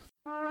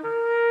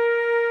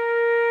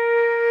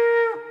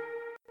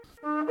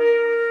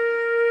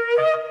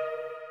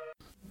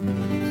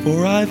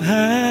For I've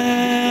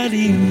had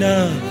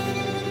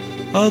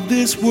enough of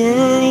this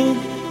world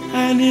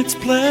and its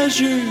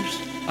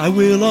pleasures. I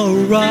will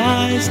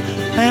arise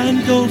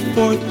and go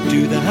forth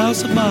to the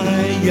house of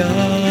my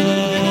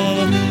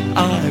Yah.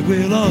 I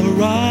will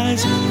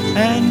arise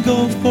and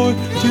go forth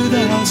to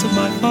the house of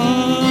my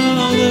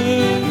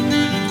Father.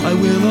 I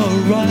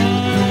will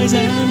arise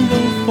and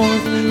go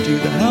forth to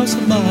the house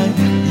of my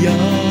Yah.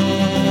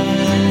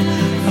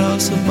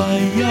 House of my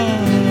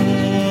Yah.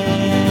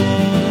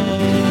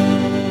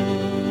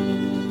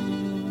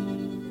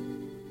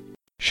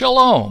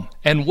 Shalom,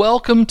 and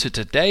welcome to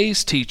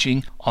today's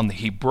teaching on the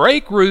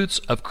Hebraic roots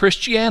of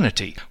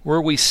Christianity, where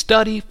we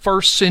study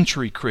first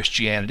century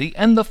Christianity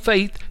and the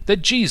faith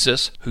that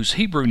Jesus, whose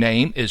Hebrew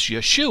name is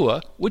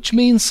Yeshua, which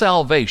means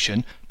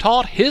salvation,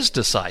 taught his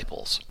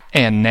disciples.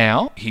 And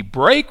now,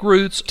 Hebraic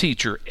roots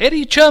teacher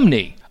Eddie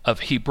Chumney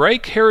of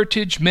Hebraic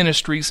Heritage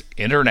Ministries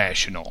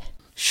International.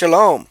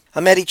 Shalom.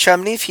 I'm Eddie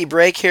Chumney of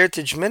Hebraic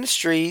Heritage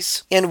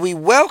Ministries, and we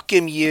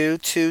welcome you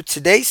to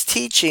today's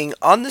teaching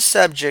on the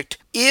subject,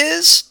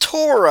 Is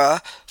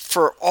Torah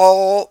for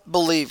All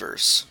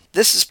Believers?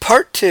 This is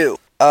part 2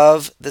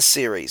 of the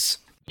series.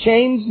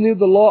 James knew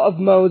the law of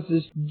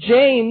Moses.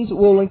 James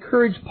will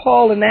encourage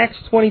Paul in Acts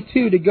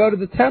 22 to go to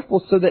the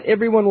temple so that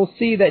everyone will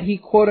see that he,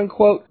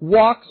 quote-unquote,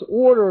 walks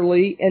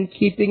orderly in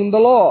keeping the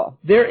law.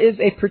 There is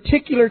a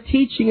particular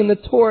teaching in the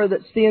Torah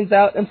that stands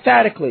out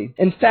emphatically.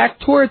 In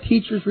fact, Torah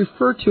teachers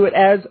refer to it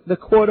as the,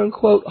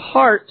 quote-unquote,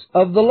 heart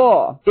of the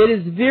law. It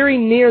is very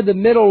near the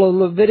middle of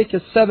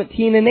Leviticus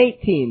 17 and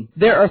 18.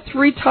 There are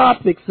 3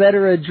 topics that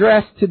are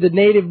addressed to the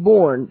native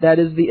born, that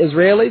is the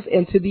Israelis,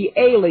 and to the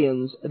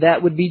aliens,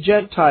 that would be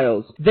Gentiles.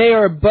 They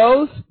are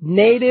both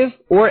native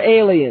or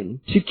alien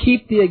to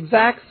keep the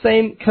exact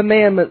same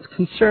commandments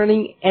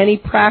concerning any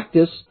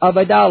practice of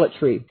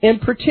idolatry. In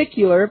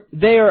particular,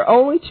 they are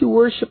only to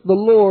worship the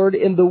Lord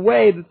in the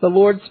way that the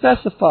Lord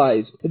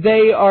specifies.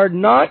 They are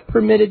not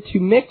permitted to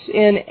mix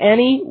in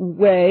any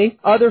way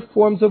other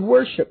forms of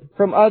worship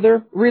from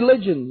other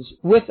religions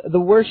with the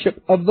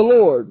worship of the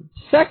Lord.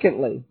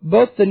 Secondly,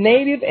 both the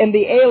native and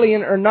the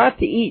alien are not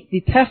to eat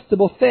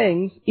detestable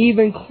things,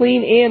 even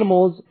clean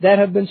animals that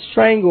have been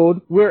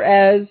strangled,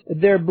 whereas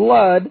their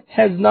blood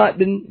has not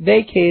been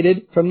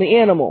vacated from the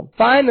animal.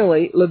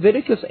 Finally,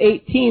 Leviticus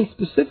 18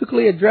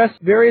 specifically addressed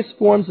various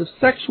forms of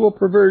sexual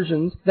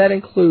perversions that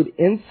include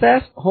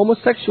incest,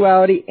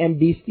 homosexuality, and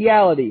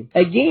bestiality.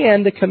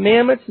 Again, the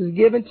commandments is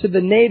given to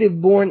the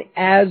native born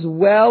as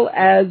well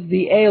as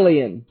the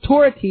alien.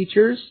 Torah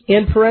teachers,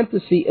 in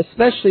parentheses,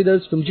 especially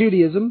those from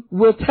Judaism,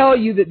 will tell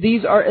you that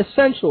these are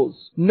essentials.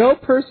 No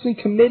person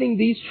committing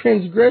these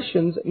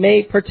transgressions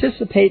may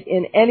participate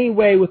in any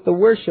way with the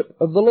worship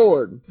of the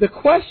Lord. The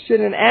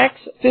question in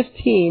Acts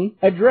 15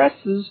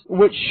 addresses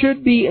what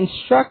should be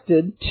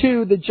instructed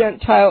to the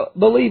Gentile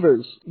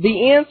believers.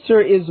 The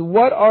answer is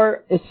what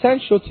are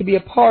essential to be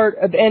a part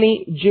of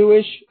any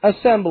Jewish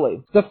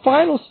assembly. The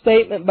final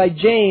statement by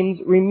James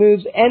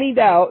removes any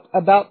doubt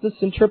about this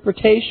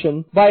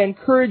interpretation by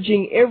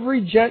encouraging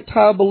every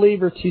Gentile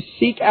believer to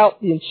seek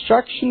out the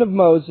instruction of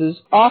Moses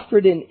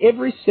offered in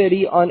every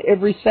city on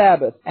every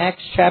Sabbath.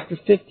 Acts chapter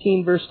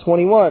 15 verse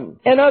 21.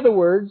 In other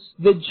words,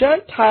 the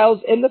Gentiles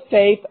in the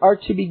faith are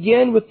to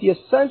begin with the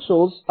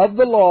essentials of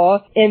the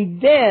law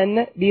and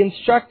then be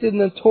instructed in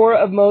the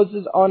Torah of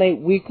Moses on a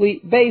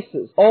weekly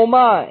basis. Oh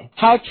my!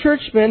 How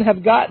churchmen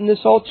have gotten this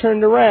all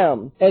turned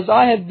around. As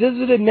I have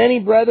visited many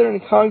brethren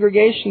and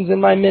congregations in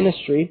my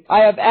ministry, I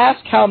have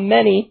asked how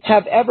many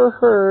have ever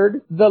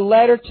heard the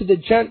letter to the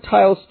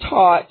Gentiles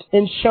taught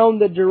and shown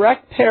the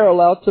direct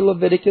parallel to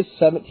Leviticus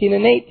 17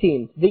 and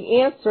 18.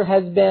 The answer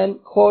has been,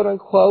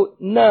 quote-unquote,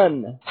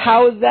 none.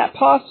 How is that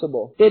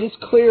possible? It is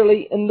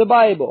clearly in the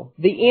Bible.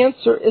 The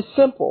answer is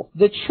simple.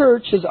 The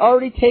church has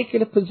already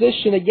taken a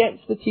position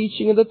against the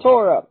teaching of the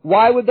Torah.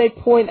 Why would they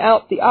point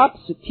out the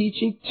opposite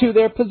teaching to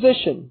their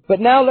position? But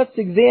now let's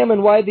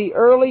examine why the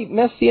early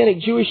Messianic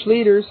Jewish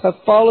leaders have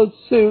followed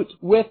suit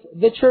with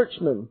the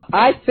churchmen.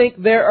 I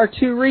think there are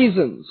 2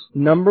 reasons.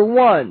 Number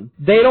 1,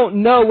 they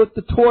don't know what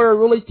the Torah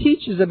really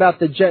teaches about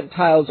the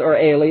Gentiles or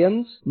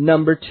aliens.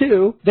 Number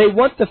 2, they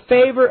want the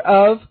favor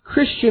of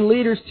Christian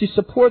leaders to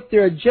support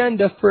their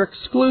agenda for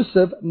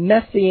exclusive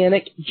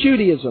Messianic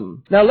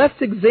Judaism. Now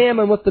let's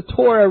examine what the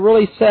Torah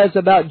really says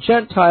about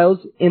Gentiles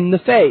in the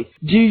faith.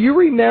 Do you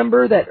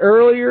remember that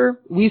earlier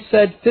we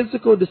said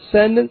physical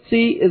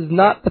descendancy is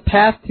not the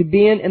path to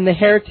being in the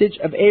heritage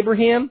of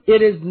Abraham?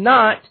 It is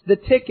not the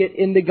ticket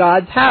into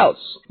God's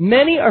house.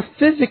 Many are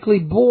physically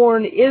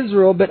born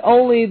Israel, but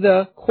only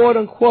the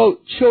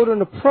quote-unquote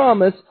children of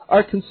promise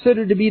are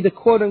considered to be the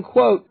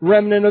quote-unquote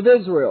remnant of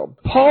Israel.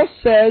 Paul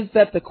says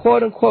that the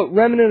quote-unquote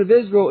remnant of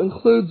Israel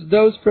includes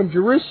those from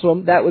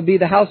Jerusalem, that would be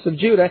the house of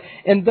Judah,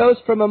 and those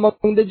from among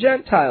the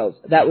Gentiles,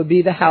 that would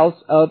be the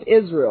house of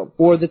Israel,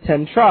 or the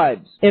 10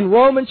 tribes. In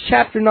Romans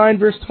chapter 9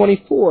 verse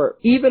 24,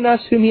 even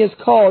us whom he has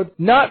called,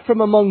 not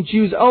from among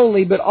Jews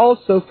only, but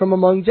also from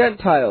among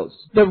Gentiles.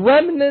 The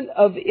remnant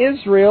of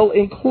Israel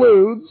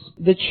includes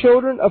the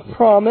children of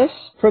promise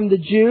from the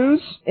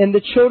Jews and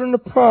the children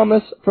of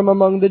promise from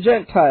among the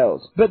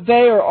Gentiles. But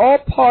they are all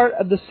part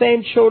of the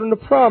same children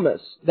of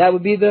promise. That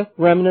would be the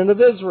remnant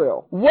of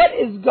Israel. What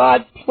is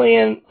God's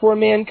plan for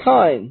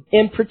mankind?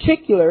 In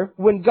particular,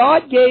 when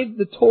God gave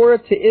the Torah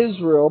to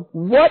Israel,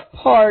 what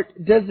part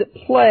does it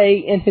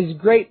play in His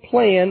great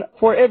plan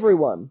for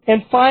everyone?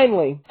 And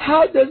finally,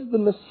 how does the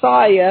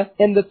Messiah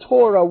and the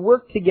Torah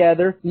work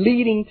together,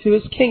 leading to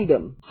His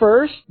kingdom?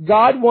 First,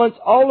 God wants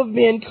all of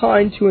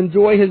mankind to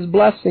enjoy His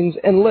blessings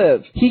and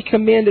live. He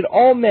commanded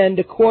all men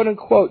to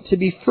quote-unquote to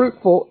be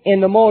fruitful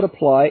and to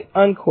multiply,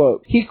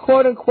 unquote. He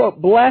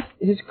quote-unquote blessed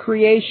His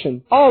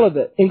creation, all of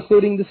it,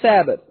 including the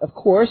Sabbath. Of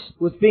course,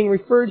 what's being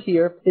referred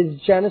here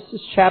is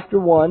Genesis chapter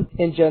 1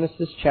 and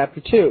Genesis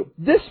chapter 2.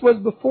 This was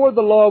before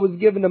the law was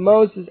given to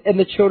Moses and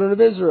the children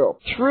of Israel.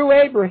 Through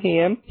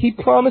Abraham, he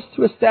promised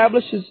to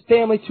establish his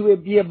family to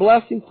be a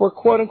blessing for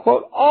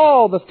quote-unquote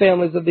all the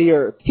families of the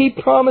earth. He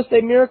promised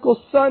a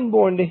miracle son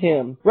born to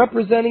him,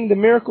 representing the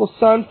miracle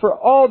son for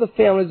all the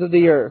families of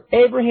the earth.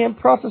 Abraham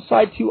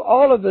prophesied to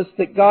all of us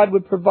that God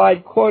would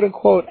provide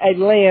quote-unquote a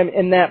lamb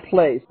in that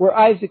place, where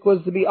Isaac was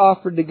to be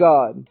offered to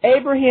God.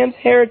 Abraham's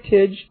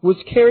heritage was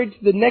carried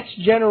to the next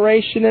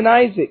generation in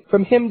Isaac,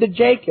 from him to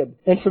Jacob,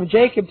 and from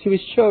Jacob to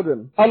his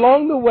children.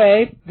 Along the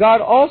way,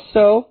 God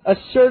also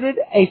asserted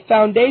a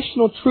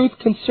foundational truth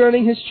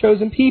concerning His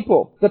chosen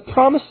people. The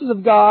promises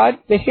of God,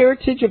 the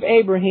heritage of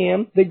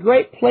Abraham, the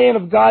great plan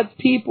of God's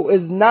people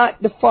is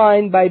not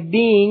defined by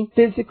being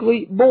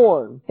physically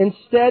born.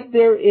 Instead,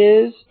 there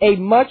is a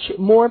much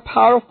more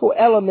powerful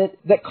element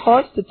that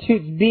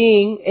constitutes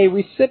being a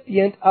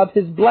recipient of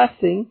His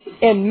blessing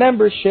and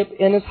membership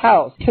in His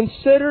house.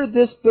 Consider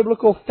this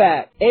biblical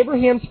fact.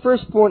 Abraham's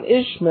firstborn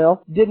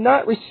Ishmael did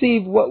not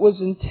receive what was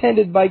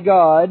intended by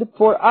God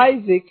for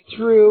Isaac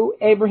through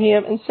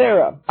Abraham and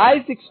Sarah.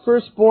 Isaac's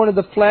firstborn of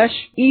the flesh,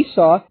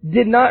 Esau,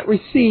 did not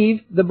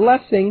receive the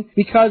blessing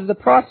because of the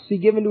prophecy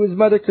given to his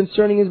mother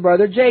concerning his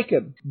brother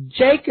Jacob.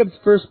 Jacob's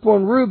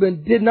firstborn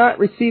Reuben did not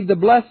receive the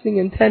blessing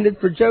intended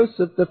for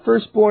Joseph, the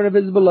firstborn of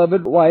his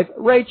beloved wife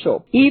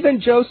Rachel.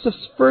 Even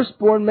Joseph's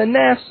firstborn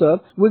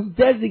Manasseh was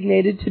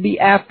designated to be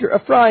after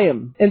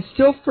Ephraim. And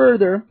still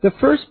further, the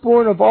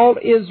firstborn of all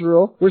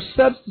Israel were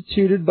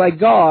substituted by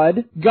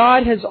God.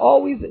 God has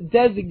always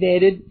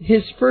designated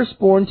His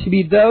firstborn to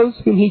be those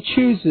whom He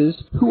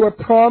chooses, who are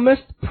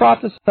promised,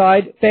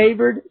 prophesied,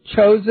 favored,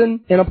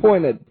 chosen, and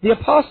appointed. The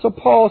Apostle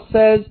Paul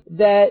says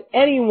that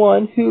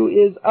anyone who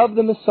is of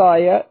the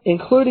Messiah,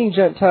 including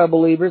Gentile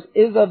believers,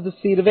 is of the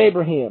seed of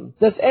Abraham.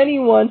 Thus,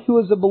 anyone who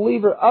is a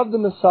believer of the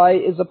Messiah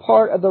is a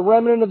part of the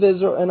remnant of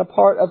Israel and a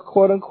part of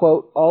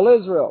quote-unquote all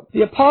Israel.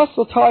 The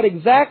Apostle taught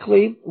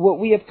exactly what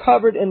we have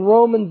covered in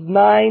Romans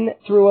 9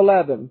 through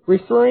 11,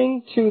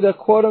 referring to the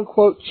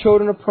quote-unquote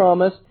children of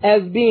promise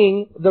as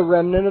being the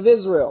remnant of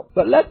Israel.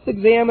 But let's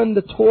examine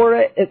the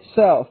Torah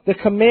itself, the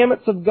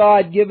commandments of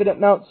God given at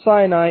Mount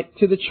Sinai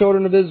to the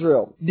children of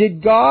Israel.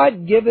 Did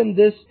God give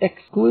this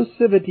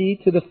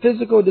exclusivity to the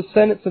physical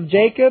descendants of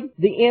Jacob?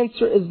 The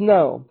answer is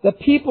no. The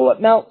people at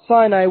Mount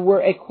Sinai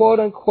were a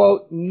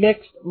quote-unquote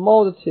mixed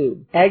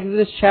multitude.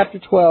 Exodus chapter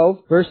 12,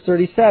 verse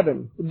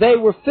 37. They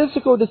were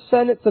physical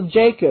descendants of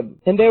Jacob,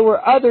 and there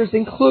were others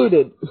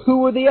included. Who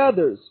were the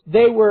others?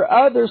 They were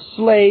other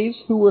slaves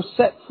who were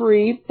set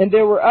free, and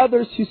there were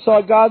others who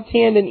saw God's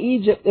hand in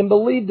Egypt and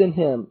believed in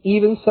Him,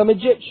 even some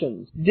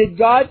Egyptians. Did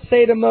God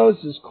say to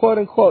Moses,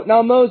 quote-unquote,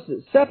 "Now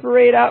Moses,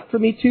 separate out for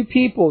me two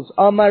peoples.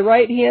 On my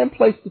right hand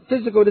place the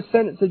physical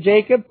descendants of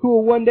Jacob, who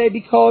will one day be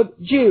called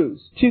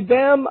Jews. To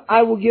them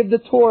I will give the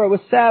Torah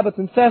with Sabbath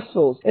and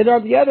festivals, and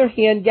on the other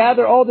hand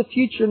gather all the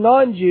future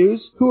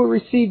non-Jews who will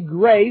receive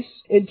grace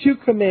and two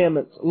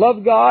commandments,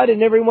 love God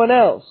and everyone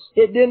else."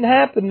 It didn't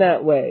happen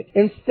that way.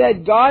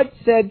 Instead, God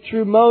said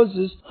through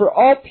Moses for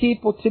all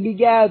people to be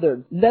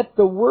gathered. Let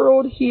the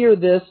world hear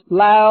this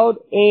loud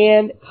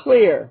and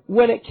clear.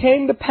 When it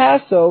came to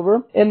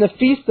Passover and the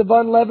Feast of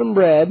Unleavened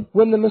Bread,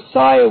 when the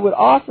Messiah would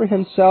offer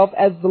Himself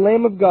as the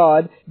Lamb of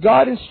God,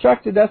 God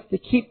instructed us to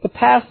keep the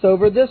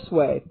Passover this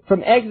way.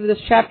 From Exodus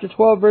chapter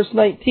 12, verse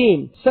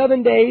 19.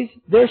 7 days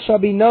there shall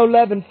be no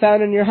leaven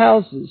found in your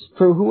houses.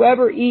 For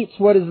whoever eats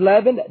what is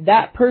leavened,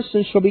 that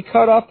person shall be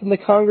cut off from the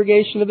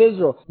congregation of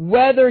Israel,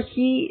 whether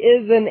he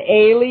is an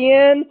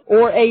alien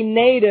or a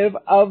native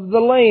of the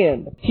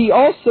land. He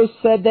also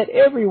said that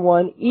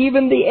everyone,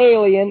 even the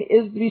alien,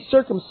 is to be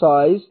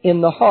circumcised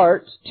in the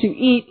heart to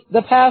eat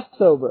the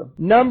Passover.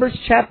 Numbers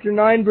chapter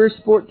 9, verse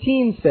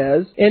 14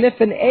 says, "And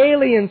if an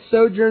alien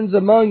sojourns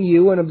among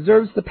you and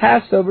observes the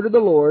Passover to the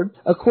Lord,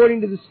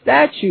 according to the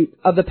statute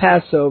of the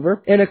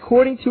Passover, and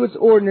according to its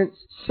ordinance,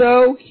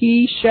 so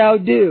he shall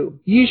do.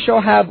 You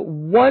shall have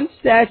one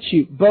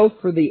statute, both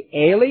for the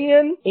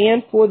alien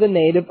and for the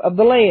native of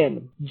the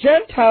land."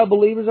 Gentile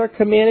believers are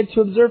commanded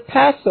to observe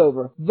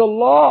Passover. The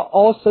law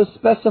also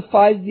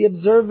specifies the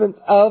observance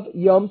of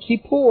Yom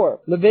Kippur.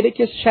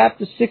 Leviticus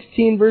chapter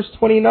 16, verse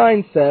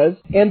 29 says,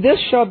 "And this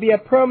shall be a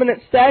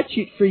permanent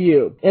statute for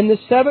you. In the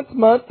 7th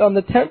month, on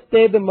the 10th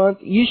day of the month,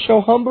 you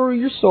shall humble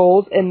your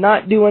souls and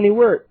not do any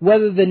work,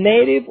 whether the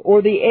native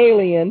or the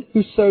alien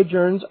who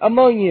sojourns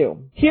among you."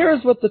 Here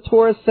is what the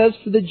Torah says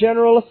for the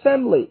General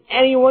Assembly.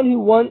 Anyone who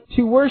wants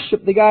to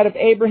worship the God of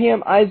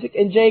Abraham, Isaac,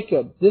 and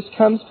Jacob. This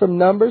comes from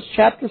Numbers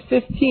chapter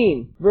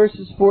 15,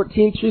 verses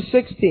 14 through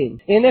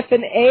 16. And if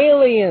an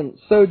alien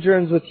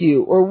sojourns with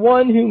you, or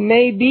one who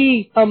may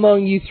be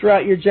among you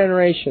throughout your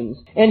generations,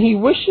 and he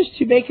wishes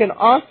to make an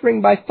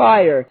offering by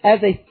fire as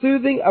a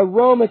soothing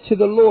aroma to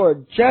the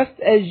Lord, just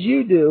as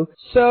you do,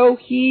 so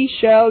he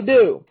shall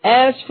do.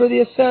 As for the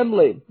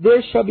assembly,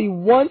 there shall be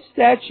one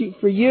statute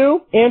for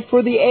you and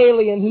for the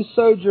alien who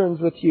sojourns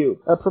with you,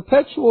 a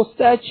perpetual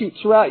statute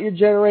throughout your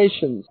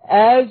generations.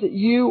 As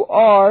you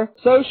are,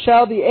 so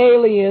shall the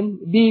alien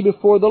be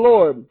before the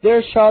Lord.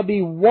 There shall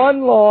be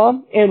one law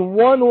and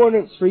one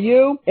ordinance for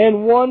you,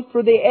 and one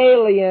for the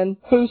alien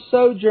who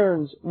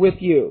sojourns with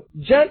you.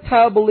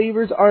 Gentile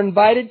believers are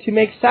invited to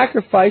make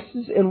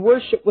sacrifices and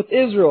worship with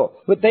Israel,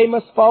 but they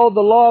must follow the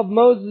law of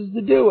Moses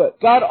to do it.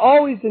 God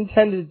always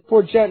intended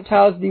for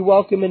Gentiles to be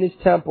welcome in His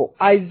temple.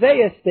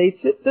 Isaiah states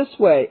it this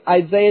way,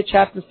 Isaiah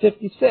chapter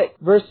 56,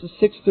 verses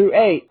 6 through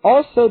 8.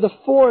 Also the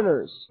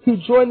foreigners who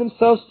join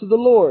themselves to the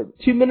Lord,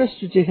 to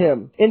minister to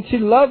Him, and to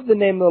love the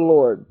name of the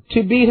Lord,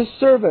 to be His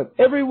servant.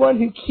 Everyone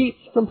who keeps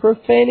from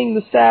profaning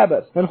the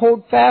Sabbath, and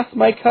hold fast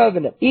my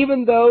covenant.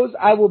 Even those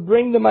I will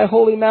bring to my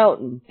holy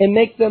mountain, and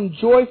make them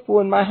joyful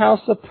in my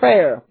house of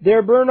prayer.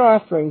 Their burnt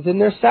offerings and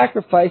their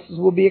sacrifices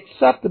will be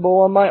acceptable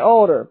on my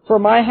altar. For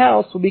my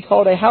house will be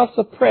called a house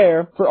of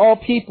prayer for all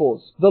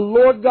peoples. The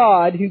Lord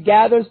God, who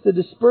gathers the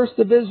dispersed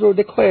of Israel,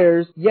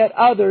 declares, yet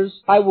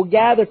others I will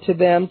gather to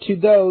them, to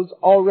those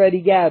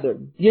already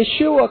gathered.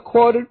 Yeshua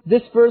quoted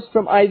this verse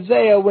from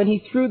Isaiah when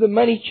he threw the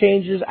money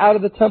changers out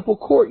of the temple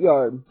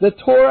courtyard. The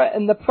Torah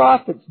and the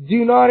prophets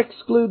do not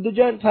exclude the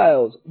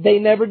Gentiles. They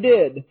never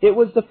did. It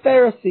was the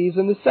Pharisees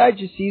and the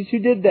Sadducees who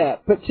did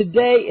that. But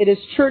today it is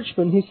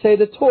churchmen who say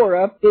the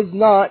Torah is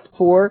not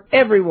for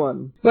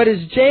everyone. But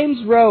as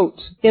James wrote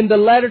in the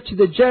letter to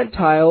the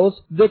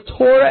Gentiles, the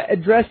Torah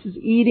addresses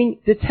eating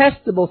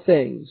detestable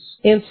things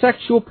and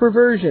sexual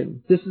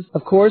perversion. This is,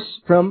 of course,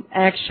 from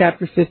Acts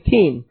chapter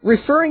 15.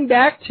 Referring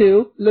back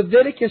to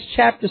Leviticus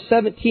chapter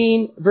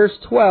 17, verse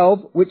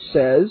 12, which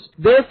says,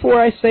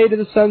 therefore I say to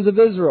the sons of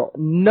Israel,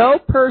 no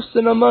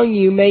person among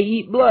you may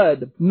eat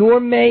blood, nor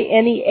may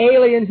any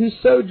alien who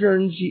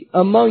sojourns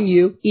among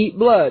you eat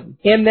blood.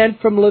 And then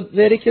from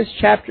Leviticus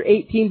chapter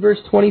 18, verse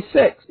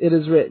 26, it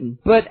is written,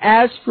 but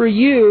as for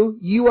you,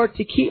 you are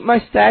to keep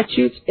my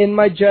statutes and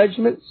my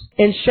judgments,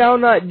 and shall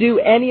not do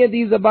any of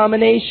these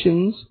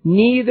abominations,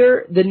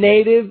 neither the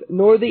native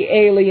nor the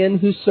alien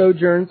who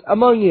sojourns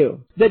among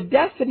you. The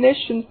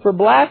definition for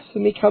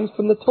blasphemy comes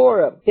from the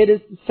Torah. It is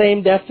the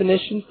same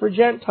definition for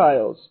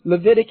Gentiles.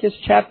 Leviticus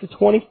chapter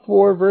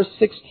 24, verse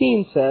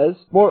 16 says,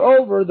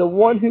 moreover, the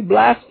one who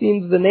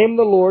blasphemes the name of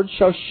the Lord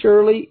shall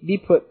surely be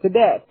put to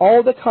death.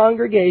 All the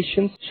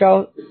congregations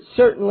shall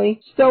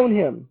certainly stone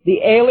him. The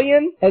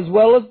alien, as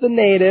well as the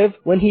native,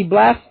 when he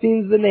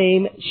blasphemes the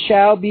name,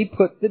 shall be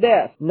put to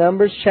death.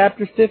 Numbers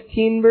chapter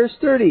 15, verse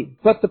 30.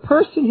 But the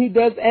person who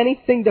does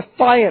anything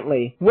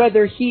defiantly,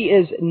 whether he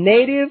is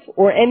native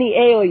or any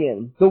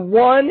alien, the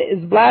one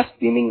is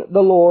blaspheming the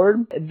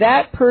Lord,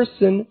 that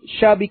person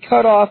shall be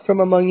cut off from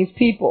among his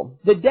people.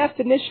 The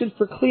definition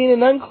for clean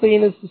and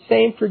unclean is the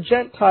same for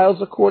Gentiles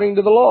according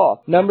to the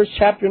law. Numbers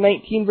chapter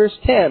 19, verse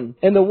 10.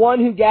 And the one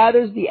who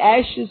gathers the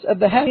ashes of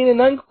the clean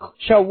and unclean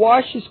shall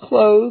wash his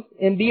clothes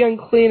and be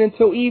unclean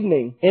until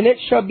evening. And it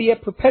shall be a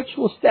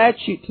perpetual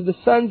statute to the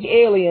sons of the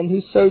alien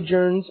who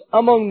sojourns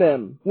among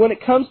them. When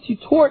it comes to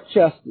tort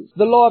justice,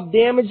 the law of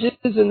damages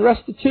and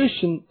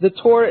restitution, the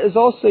Torah is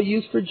also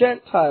used for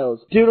Gentiles.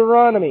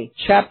 Deuteronomy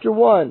chapter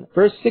 1,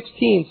 verse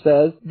 16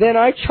 says, then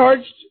I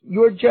charged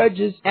your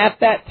judges at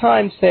that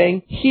time,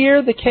 saying,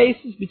 hear the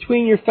cases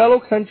between your fellow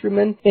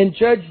countrymen, and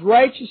judge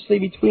righteously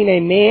between a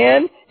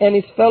man and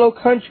his fellow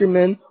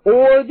countrymen,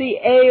 or the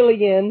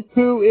alien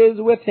who is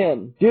with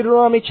him.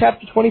 Deuteronomy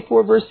chapter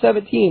 24, verse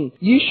 17.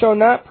 You shall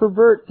not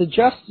pervert the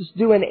justice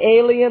due an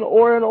alien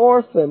or an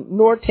orphan,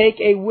 nor take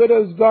a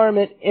widow's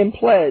garment in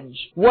pledge.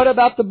 What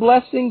about the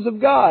blessings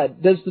of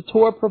God? Does the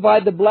Torah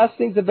provide the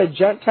blessings if a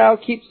Gentile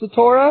keeps the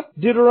Torah?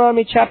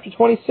 Deuteronomy chapter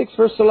 26,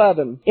 verse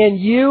 11. And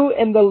you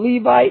and the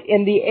Levite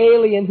and the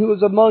alien who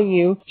is among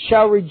you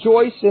shall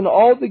rejoice in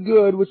all the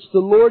good which the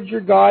Lord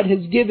your God has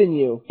given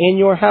you in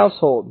your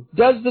household.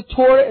 Does the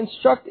Torah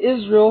instruct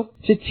Israel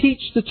to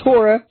teach the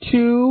Torah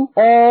to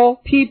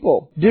all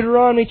people?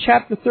 Deuteronomy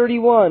chapter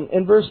 31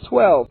 and verse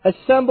 12.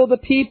 Assemble the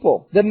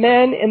people, the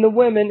men and the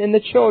women and the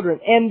children,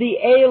 and the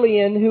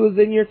alien who is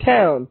in your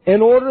town,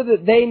 in order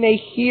that they may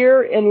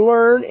hear and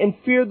learn and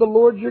fear the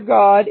Lord your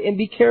God, and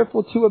be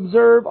careful to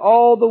observe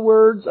all the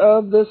words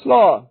of this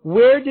law.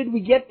 Where did we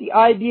get the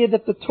idea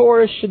that the the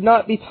Torah should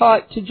not be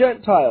taught to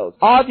Gentiles?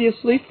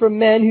 Obviously from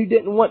men who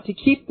didn't want to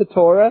keep the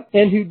Torah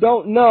and who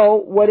don't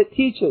know what it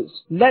teaches.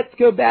 Let's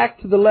go back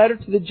to the letter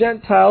to the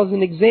Gentiles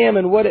and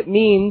examine what it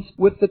means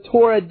with the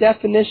Torah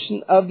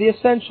definition of the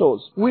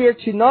essentials. We are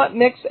to not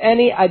mix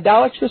any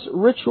idolatrous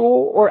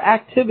ritual or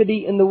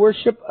activity in the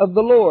worship of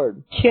the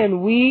Lord.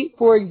 Can we,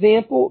 for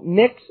example,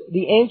 mix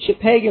the ancient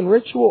pagan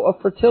ritual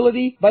of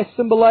fertility by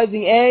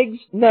symbolizing eggs?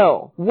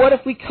 No. What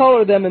if we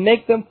color them and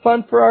make them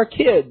fun for our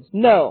kids?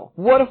 No.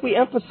 What if we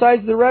emphasize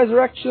the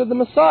resurrection of the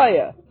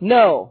Messiah?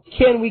 No.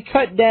 Can we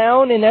cut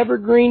down an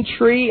evergreen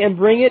tree and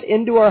bring it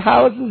into our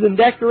houses and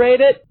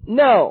decorate it?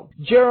 No.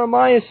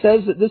 Jeremiah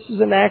says that this is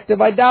an act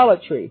of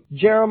idolatry.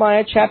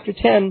 Jeremiah chapter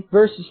 10,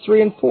 verses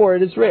 3 and 4,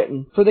 it is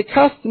written, "For the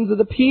customs of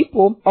the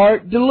people are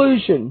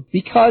delusion,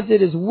 because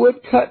it is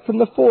wood cut from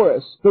the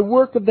forest, the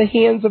work of the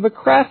hands of a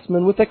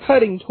craftsman with a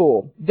cutting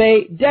tool.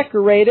 They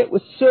decorate it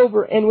with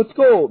silver and with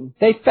gold.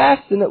 They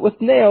fasten it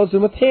with nails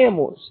and with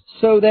hammers,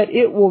 so that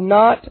it will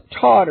not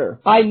totter."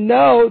 I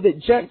know that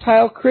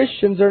Gentile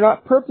Christians are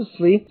not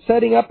purposely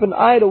setting up an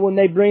idol when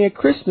they bring a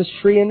Christmas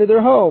tree into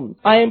their home.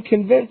 I am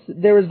convinced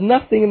that there is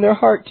nothing in their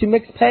heart to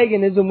mix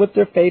paganism with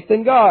their faith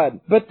in God.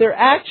 But their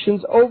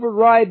actions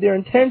override their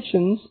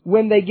intentions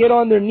when they get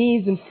on their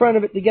knees in front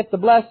of it to get the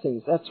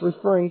blessings. That's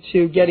referring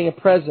to getting a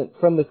present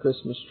from the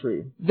Christmas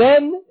tree.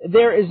 Then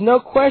there is no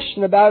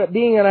question about it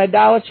being an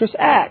idolatrous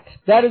act.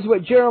 That is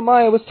what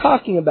Jeremiah was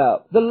talking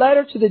about. The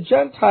letter to the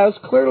Gentiles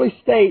clearly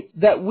states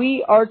that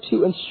we are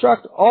to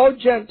instruct all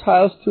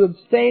Gentiles to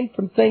abstain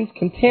from things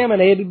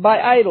contaminated by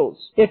idols.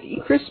 If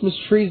Christmas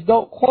trees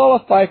don't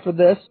qualify for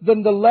this,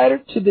 then the letter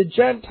to the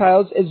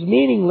Gentiles is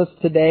meaningless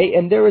today,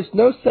 and there is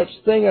no such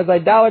thing as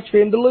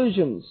idolatry and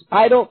delusions.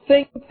 I don't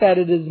think that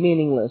it is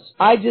meaningless.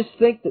 I just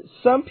think that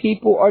some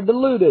people are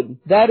deluded.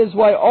 That is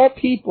why all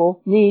people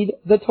need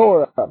the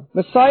Torah.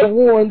 Messiah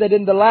warned that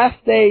in the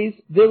last days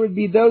there would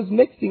be those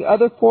mixing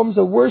other forms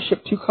of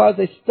worship to cause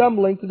a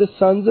stumbling to the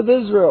sons of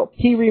Israel.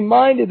 He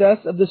reminded us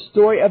of the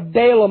story of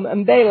Balaam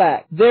and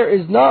Balak. There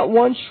is not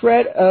one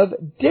shred of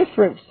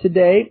difference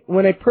today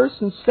when a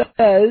person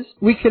says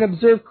we can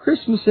observe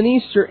Christmas and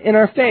Easter in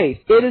our faith.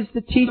 It is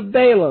the teaching of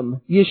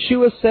Balaam.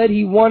 Yeshua said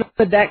he wanted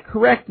that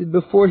corrected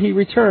before he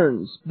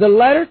returns. The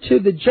letter to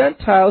the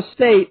Gentiles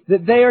states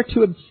that they are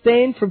to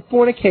abstain from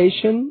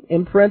fornication,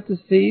 in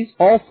parentheses,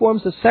 all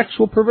forms of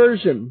sexual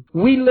perversion.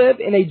 We live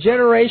in a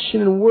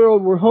generation and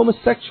world where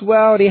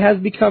homosexuality has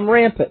become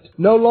rampant.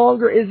 No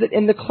longer is it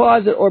in the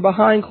closet or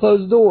behind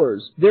closed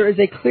doors. There is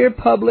a clear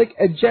public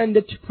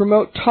agenda to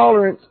promote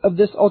tolerance of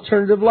this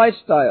alternative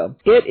lifestyle.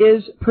 It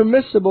is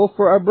permissible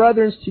for our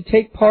brethren to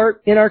take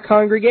part in our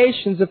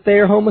congregations if they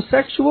are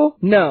homosexual?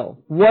 No.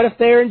 What if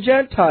they are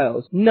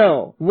Gentiles?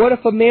 No. What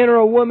if a man or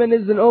a woman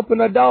is an open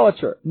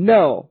idolater?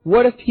 No.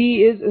 What if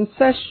he is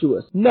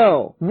incestuous?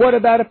 No. What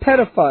about a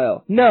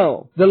pedophile?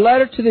 No. The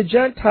letter to the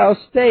Gentiles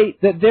states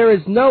that there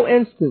is no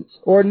instance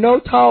or no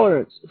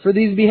tolerance for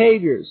these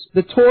behaviors.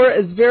 The Torah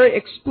is very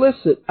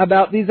explicit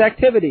about these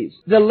activities.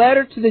 The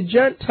letter to the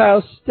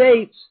Gentiles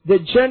states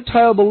that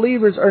Gentile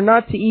believers are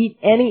not to eat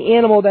any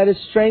animal that is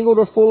strangled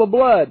or full of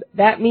blood.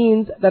 That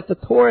means that the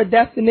Torah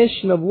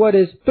definition of what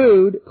is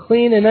food,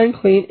 clean and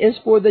unclean, is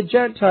for the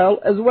Gentile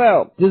as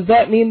well. Does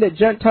that mean that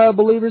Gentile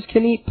believers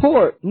can eat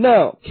pork?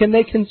 No. Can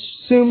they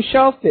consume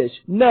shellfish?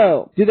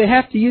 No. Do they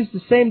have to use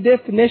the same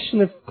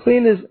definition of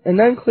clean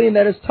and unclean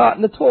that is taught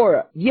in the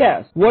Torah?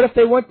 Yes. What if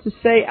they want to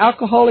say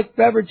alcoholic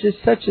beverages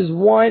such as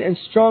wine and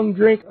strong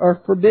drink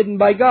are forbidden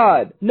by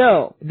God?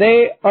 No.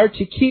 They are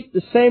to keep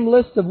the same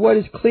list of what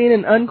is clean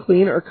and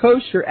unclean or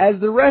kosher as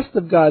the rest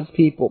of God's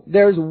people.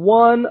 There's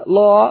one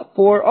law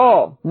for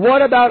all.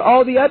 What about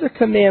all the other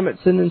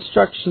commandments and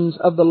instructions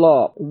of the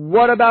law?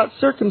 What about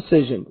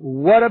circumcision?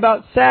 What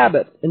about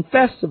Sabbath and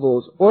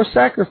festivals or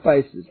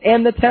sacrifices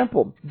and the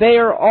temple? They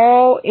are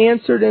all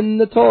answered in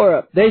the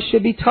Torah. They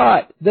should be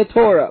taught the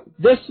Torah.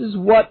 This is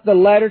what the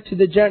letter to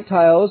the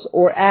Gentiles,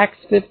 or Acts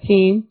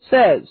 15,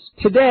 says.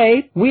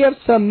 Today, we have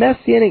some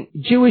Messianic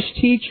Jewish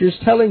teachers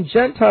telling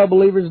Gentile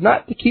believers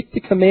not to keep the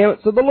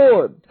commandments of the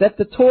Lord, that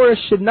the Torah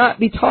should not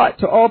be taught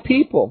to all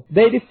people.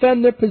 They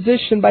defend their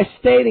position by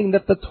stating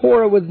that the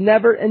Torah was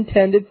never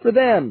intended for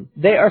them.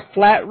 They are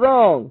flat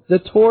wrong. The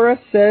Torah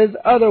says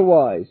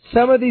otherwise.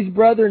 Some of these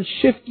brethren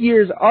shift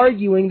gears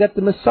arguing that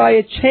the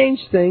Messiah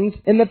changed things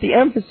and that the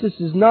emphasis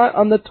is not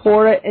on the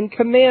Torah and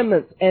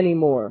commandments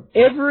anymore.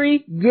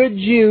 Every good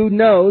Jew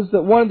knows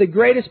that one of the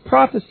greatest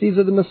prophecies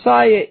of the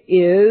Messiah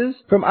is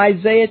from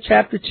Isaiah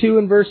chapter 2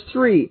 and verse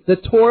 3. The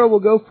Torah will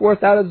go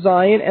forth out of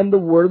Zion and the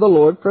word of the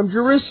Lord from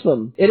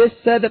Jerusalem. It is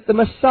said that the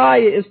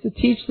Messiah is to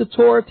teach the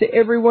Torah to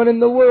everyone in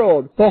the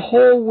world. The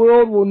whole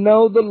world will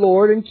know the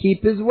Lord and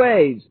keep His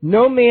ways. No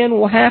no man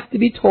will have to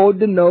be told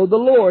to know the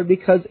Lord,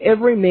 because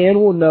every man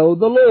will know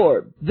the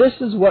Lord. This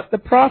is what the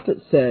prophet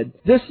said.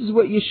 This is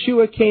what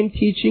Yeshua came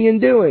teaching and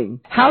doing.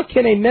 How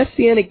can a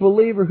Messianic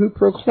believer who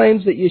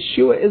proclaims that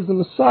Yeshua is the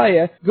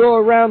Messiah go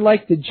around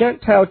like the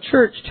Gentile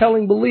church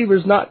telling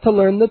believers not to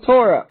learn the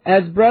Torah?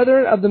 As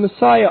brethren of the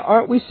Messiah,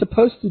 aren't we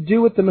supposed to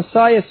do what the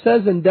Messiah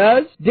says and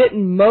does?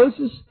 Didn't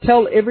Moses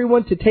tell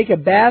everyone to take a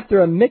bath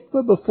or a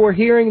mikvah before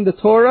hearing the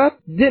Torah?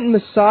 Didn't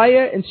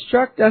Messiah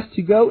instruct us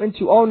to go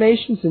into all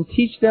nations and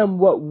teach them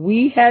what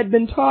we had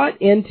been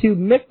taught, and to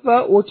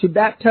mikvah or to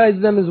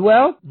baptize them as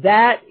well?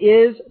 That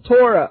is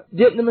Torah.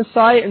 Didn't the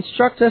Messiah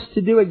instruct us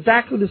to do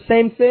exactly the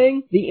same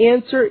thing? The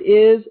answer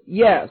is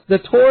yes. The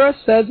Torah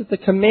says that the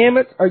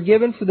commandments are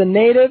given for the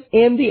native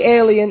and the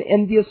alien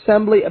in the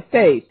assembly of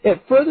faith.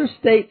 It further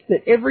states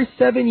that every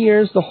 7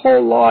 years the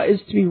whole law is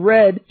to be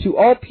read to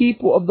all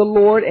people of the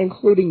Lord,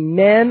 including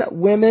men,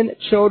 women,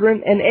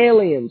 children, and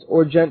aliens,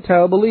 or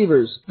Gentile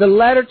believers. The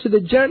letter to the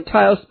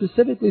Gentiles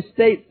specifically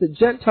states that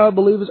Gentile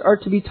believers are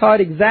to be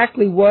taught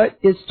exactly what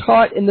is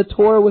taught in the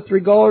Torah with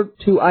regard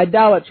to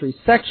idolatry,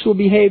 sexual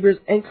behaviors,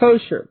 and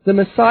kosher. The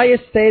Messiah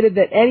stated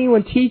that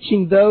anyone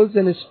teaching those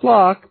in his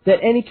flock that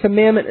any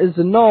commandment is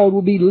annulled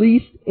will be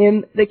least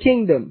in the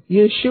kingdom.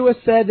 Yeshua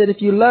said that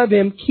if you love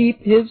him,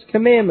 keep his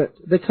commandments.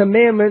 The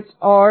commandments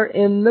are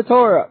in the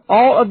Torah.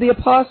 All of the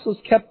apostles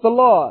kept the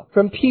law,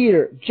 from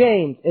Peter,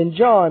 James, and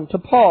John to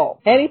Paul.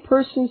 Any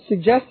person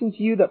suggesting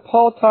to you that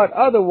Paul taught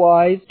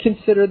otherwise,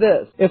 consider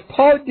this. If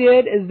Paul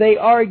did as they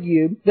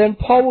argued, then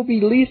Paul will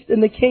be least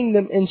in the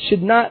kingdom and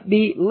should not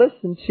be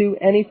listened to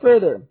any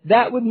further.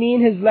 That would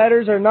mean his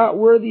letters are not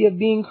worthy of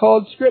being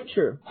called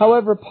Scripture.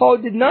 However, Paul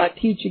did not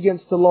teach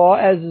against the law,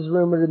 as is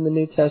rumored in the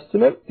New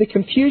Testament. The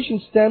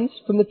confusion stems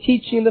from the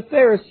teaching of the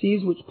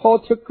Pharisees, which Paul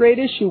took great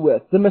issue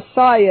with. The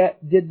Messiah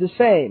did the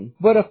same.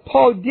 But if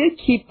Paul did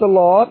keep the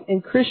law,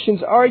 and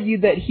Christians argue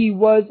that he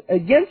was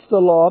against the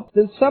law,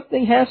 then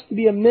something has to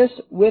be amiss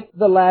with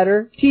the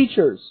latter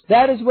teachers.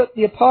 That is what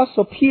the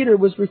Apostle Peter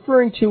was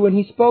referring to when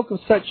he spoke of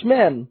such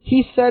men.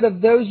 He said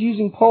of those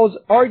using Paul's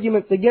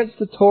arguments against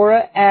the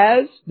Torah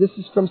as, this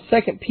is from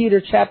 2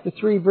 Peter chapter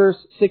 3 verse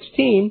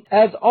 16,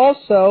 as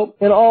also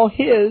in all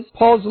his,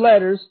 Paul's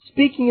letters,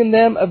 speaking in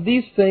them of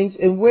these things,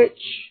 in which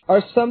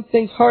are some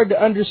things hard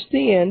to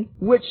understand,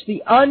 which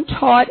the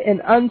untaught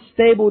and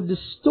unstable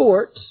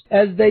distort,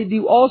 as they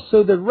do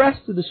also the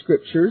rest of the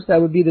Scriptures, that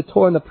would be the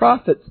Torah and the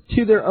prophets,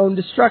 to their own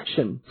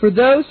destruction. For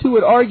those who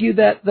would argue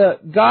that the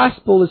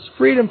gospel is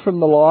freedom from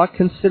the law,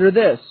 consider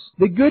this.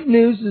 The good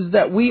news is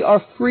that we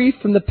are free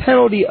from the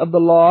penalty of the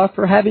law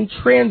for having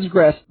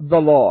transgressed the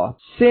law.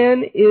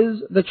 Sin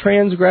is the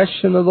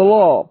transgression of the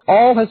law.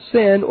 All have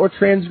sinned or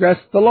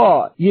transgressed the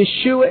law.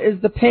 Yeshua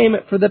is the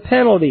payment for the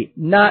penalty,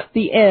 not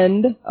the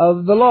end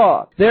of the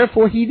law.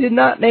 Therefore, he did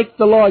not make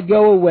the law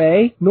go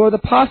away, nor the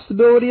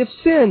possibility of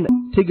sin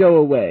to go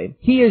away.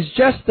 He is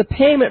just the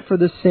payment for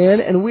the sin,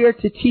 and we are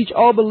to teach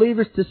all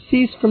believers to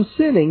cease from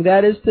sinning,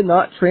 that is, to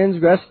not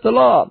transgress the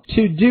law.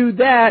 To do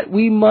that,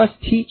 we must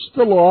teach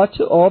the law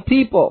to all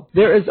people.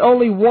 There is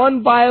only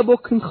one viable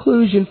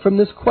conclusion from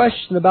this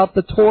question about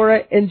the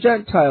Torah and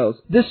Gentiles.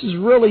 This is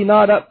really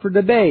not up for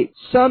debate.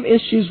 Some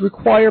issues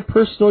require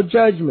personal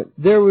judgment.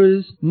 There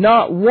is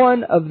not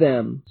one of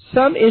them.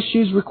 Some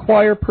issues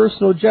require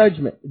personal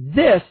judgment.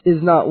 This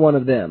is not one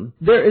of them.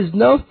 There is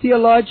no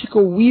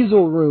theological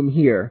weasel room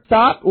here.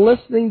 Stop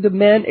listening to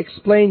men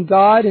explain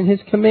God and His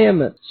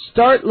commandments.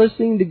 Start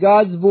listening to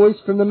God's voice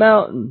from the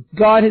mountain.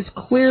 God has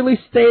clearly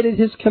stated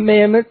His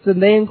commandments,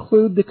 and they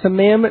include the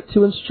commandment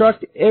to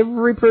instruct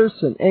every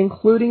person,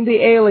 including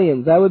the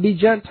aliens, that would be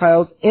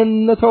Gentiles,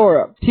 in the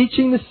Torah.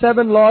 Teaching the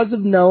 7 laws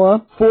of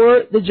Noah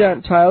for the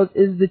Gentiles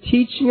is the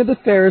teaching of the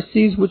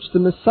Pharisees, which the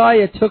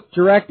Messiah took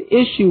direct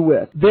issue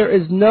with. There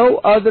is no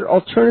other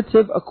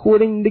alternative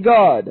according to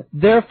God.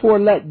 Therefore,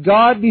 let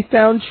God be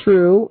found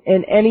true,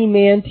 and any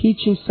man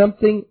teaching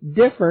something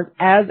different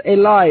as a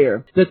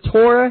liar. The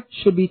Torah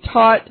should be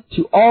taught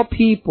to all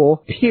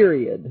people,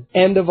 period.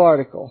 End of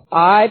article.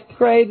 I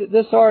pray that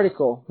this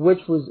article, which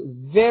was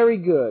very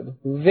good,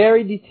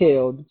 very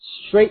detailed,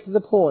 straight to the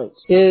point,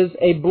 is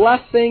a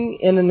blessing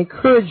and an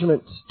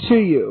encouragement to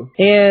you,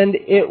 and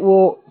it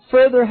will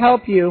further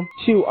help you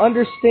to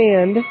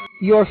understand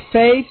your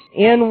faith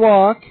and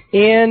walk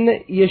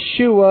in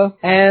Yeshua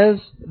as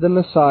the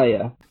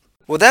Messiah.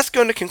 Well, that's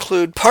going to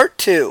conclude part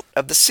 2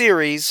 of the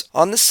series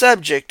on the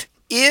subject,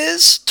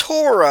 Is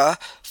Torah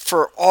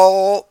for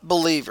All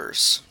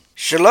Believers?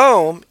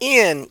 Shalom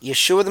in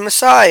Yeshua the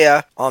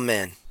Messiah.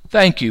 Amen.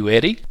 Thank you,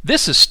 Eddie.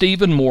 This is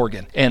Stephen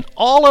Morgan, and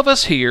all of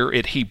us here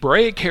at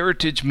Hebraic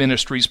Heritage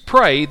Ministries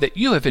pray that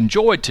you have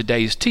enjoyed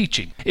today's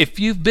teaching. If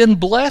you've been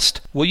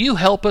blessed, will you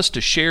help us to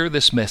share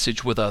this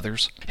message with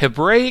others?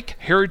 Hebraic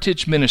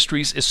Heritage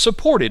Ministries is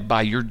supported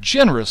by your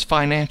generous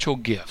financial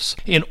gifts.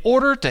 In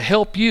order to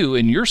help you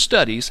in your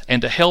studies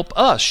and to help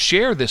us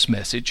share this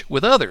message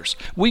with others,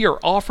 we are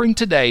offering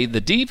today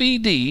the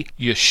DVD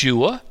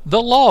Yeshua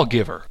the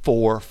Lawgiver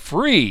for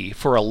free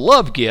for a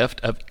love gift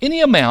of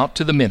any amount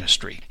to the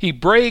ministry.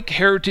 Hebraic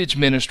Heritage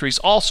Ministries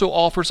also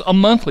offers a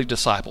monthly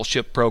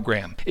discipleship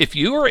program. If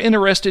you are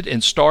interested in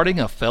starting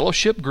a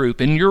fellowship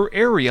group in your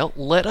area,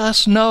 let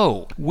us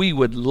know. We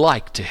would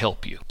like to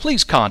help you.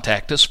 Please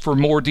contact us for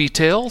more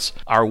details.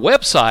 Our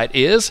website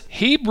is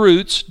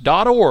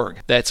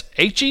hebroots.org. That's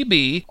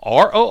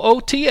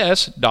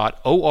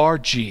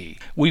HEBROOTS.org.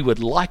 We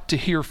would like to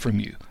hear from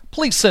you.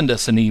 Please send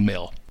us an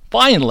email.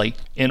 Finally,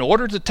 in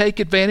order to take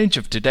advantage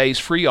of today's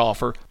free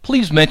offer,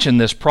 please mention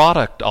this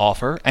product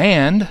offer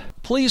and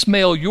please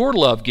mail your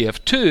love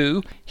gift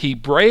to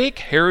Hebraic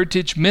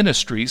Heritage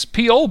Ministries,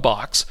 P.O.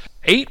 Box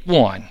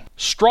 81,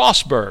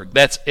 Strasburg,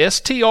 that's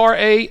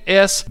Strasburg,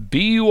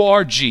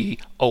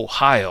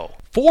 Ohio,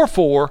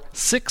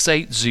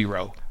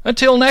 44680.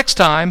 Until next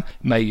time,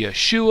 may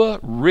Yeshua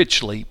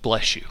richly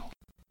bless you.